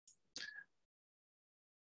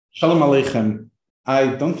Shalom Aleichem. I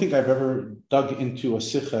don't think I've ever dug into a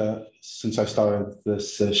sikha since I started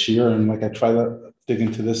this shiur, and I try to dig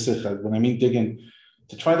into this sikha. When I mean dig in,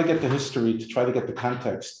 to try to get the history, to try to get the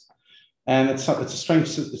context. And it's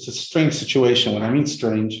a strange situation. When I mean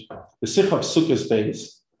strange, the sikha of Sukkos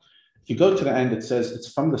Beis, if you go to the end, it says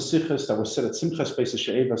it's from the sikhas that were said at Simchas Beis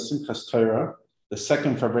She'eva, Simchas Torah, the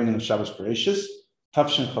second Farbrengen of Shabbos Bereshis,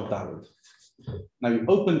 Tavshin Chav Daled. Now you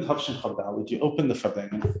open Tavshin Chav Daled, you open the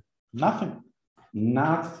Farbrengen, nothing,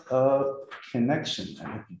 not a connection.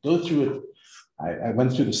 And if you go through it, I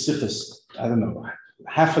went through the sikhas, I don't know,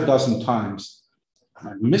 half a dozen times. Am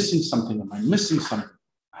I missing something? Am I missing something?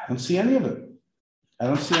 I don't see any of it.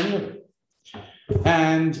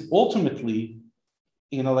 And ultimately,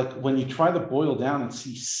 when you try to boil down and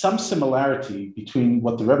see some similarity between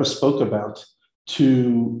what the Rebbe spoke about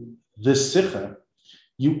to this sikha,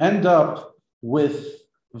 you end up with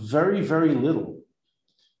very, very little.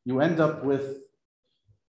 You end up with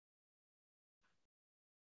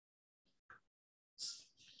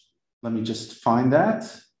let me just find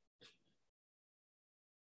that.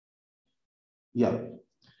 Yeah.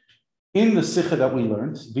 In the sikha that we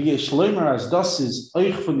learned, v'yesh loimer as das is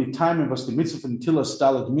oich von the time was the mitzvah von tilas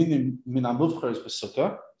dalet minim min amuvcher is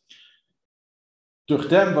besukkah. Durch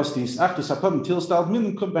dem was dies achtus apam tilas dalet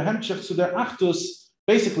minim kommt behemtshech zu der achtus.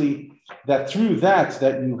 Basically, that through that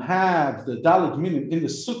you have the dalet minim in the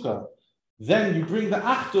sukkah, then you bring the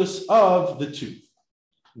achtus of the two.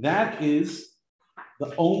 That is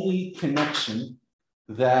the only connection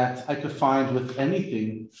that I could find with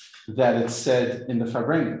anything that is said in the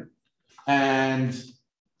Farbrengen. And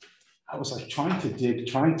I was trying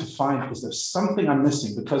to find, is there something I'm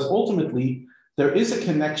missing? Because ultimately, there is a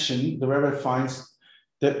connection the Rebbe finds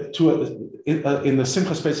that in the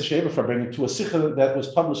Simchas Beis She'eva Farbrengen to a sikha that was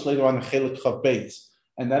published later on in Chelik Chav Beis.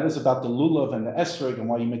 And that is about the lulav and the esrog and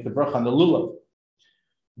why you make the bracha on the lulav.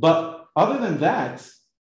 But other than that,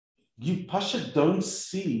 you Pasha don't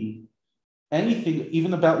see anything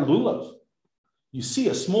even about lulav. You see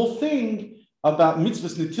a small thing about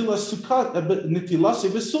mitzvahs nitilas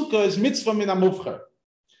sukkah is mitzvah min amuvcher.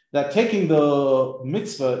 That taking the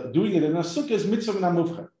mitzvah, doing it in a sukkah is mitzvah min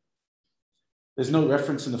amuvcher. There's no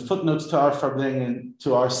reference in the footnotes to our Farbrengen,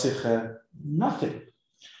 to our sikha, nothing.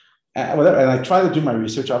 And I try to do my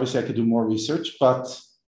research. Obviously, I could do more research, but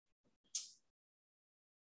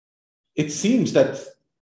it seems that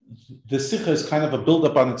the sikha is kind of a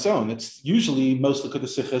build-up on its own. It's usually most of the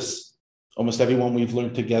sikhas, almost everyone we've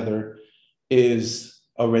learned together, is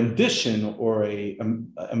a rendition or a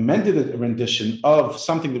amended rendition of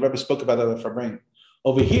something the Rebbe spoke about at the Farbrengen.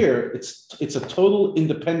 Over here, it's a total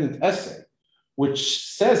independent essay, which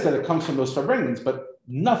says that it comes from those Farbrengens, but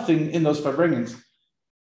nothing in those Farbrengens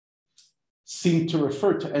seem to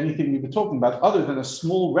refer to anything we've been talking about, other than a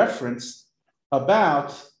small reference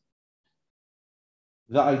about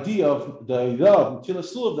the idea of the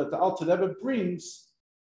Tilas Lulav that the Alter Rebbe brings.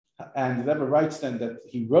 And the Rebbe writes then that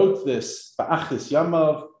he wrote this Ba'achis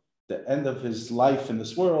Yamav, the end of his life in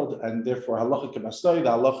this world, and therefore halacha k'mastoi, the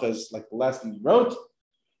halacha is like the last thing he wrote,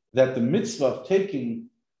 that the mitzvah of taking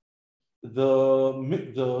the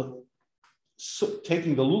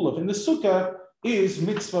lulav in the sukkah is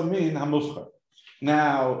mitzvah min hamufcher.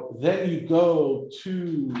 Now, then you go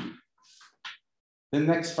to the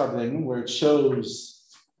next Farbrengen where it shows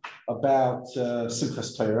about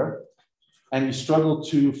Simchas Torah, and you struggle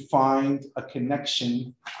to find a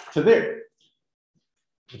connection to there.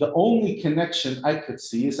 The only connection I could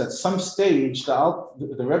see is at some stage the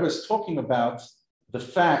Rebbe is talking about the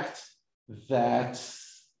fact that,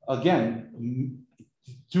 again,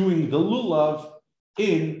 doing the lulav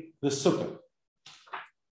in the sukkah.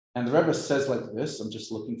 And the Rebbe says like this, I'm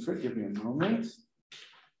just looking for it, give me a moment.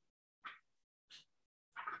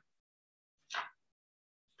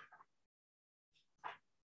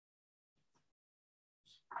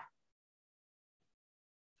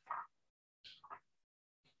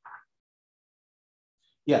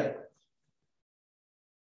 Yeah.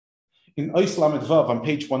 In Ois Lamed Vav, on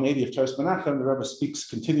page 180 of Toras Menachem, the Rebbe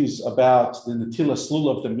continues about the Netilas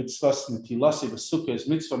Lulav, the mitzvahs, Netilasi v'sukkah is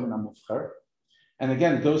mitzvah min amuvcher. And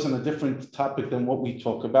again, it goes on a different topic than what we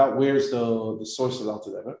talk about. Where's the source of the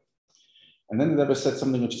Alter Rebbe? And then the Rebbe said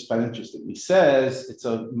something which is quite interesting. He says it's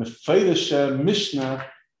a Mefeireshe Mishnah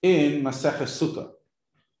in Maseches Sukkah.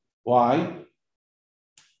 Why?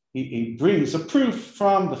 He brings a proof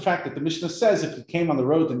from the fact that the Mishnah says if you came on the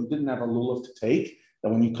road and you didn't have a lulav to take, that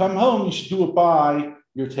when you come home, you should do it by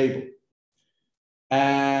your table.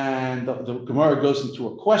 And the Gemara goes into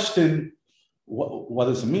a question, what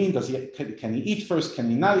does it mean? Can he eat first? Can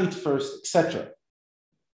he not eat first? Etc.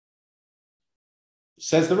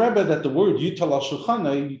 Says the Rebbe that the word Yutal al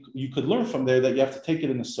Shulchana, you could learn from there that you have to take it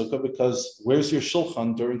in the sukkah, because where's your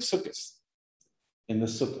shulchan during sukkahs? In the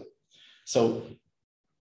sukkah. So,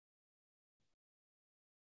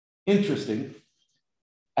 interesting.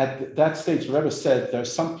 At that stage, the Rebbe said there are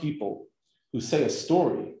some people who say a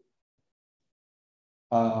story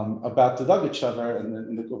about the Dagat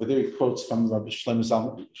and over there he quotes from Rabbi Shlomo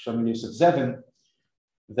Zalman Yosef Zevin,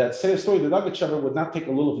 that say a story that Dagat would not take a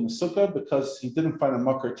lulav in the sukkah because he didn't find a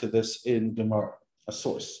makar to this in Gemara, a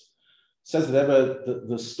source. Says that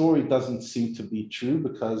the story doesn't seem to be true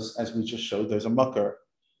because, as we just showed, there's a makar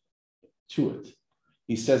to it.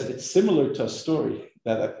 He says it's similar to a story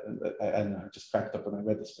that I just cracked up when I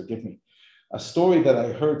read this, forgive me. A story that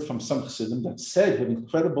I heard from some chassidim that said with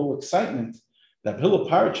incredible excitement that Hillel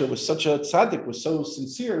Paracha was such a tzaddik, was so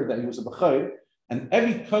sincere that he was a b'chai, and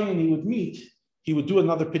every kohen he would meet, he would do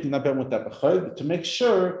another pidyon haben with that b'chai to make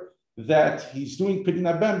sure that he's doing pidyon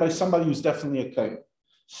haben by somebody who's definitely a kohen.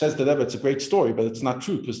 Says the Rebbe, it's a great story, but it's not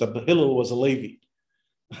true because the Hillel was a Levi.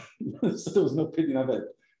 So there was no pidyon haben.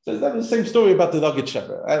 So that was the same story about the Dagat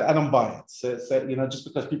Shever. I don't buy it. So, just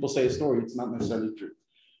because people say a story, it's not necessarily true.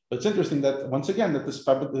 But it's interesting that once again that this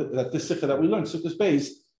sikha that we learned, Sukkah's Beis,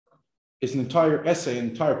 is an entire essay, an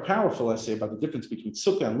entire powerful essay about the difference between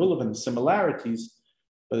Sukkah and Lulav and the similarities.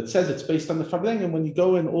 But it says it's based on the Farbrengen, and when you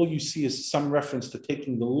go in, all you see is some reference to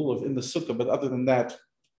taking the Lulav in the Sukkah, but other than that,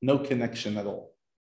 no connection at all.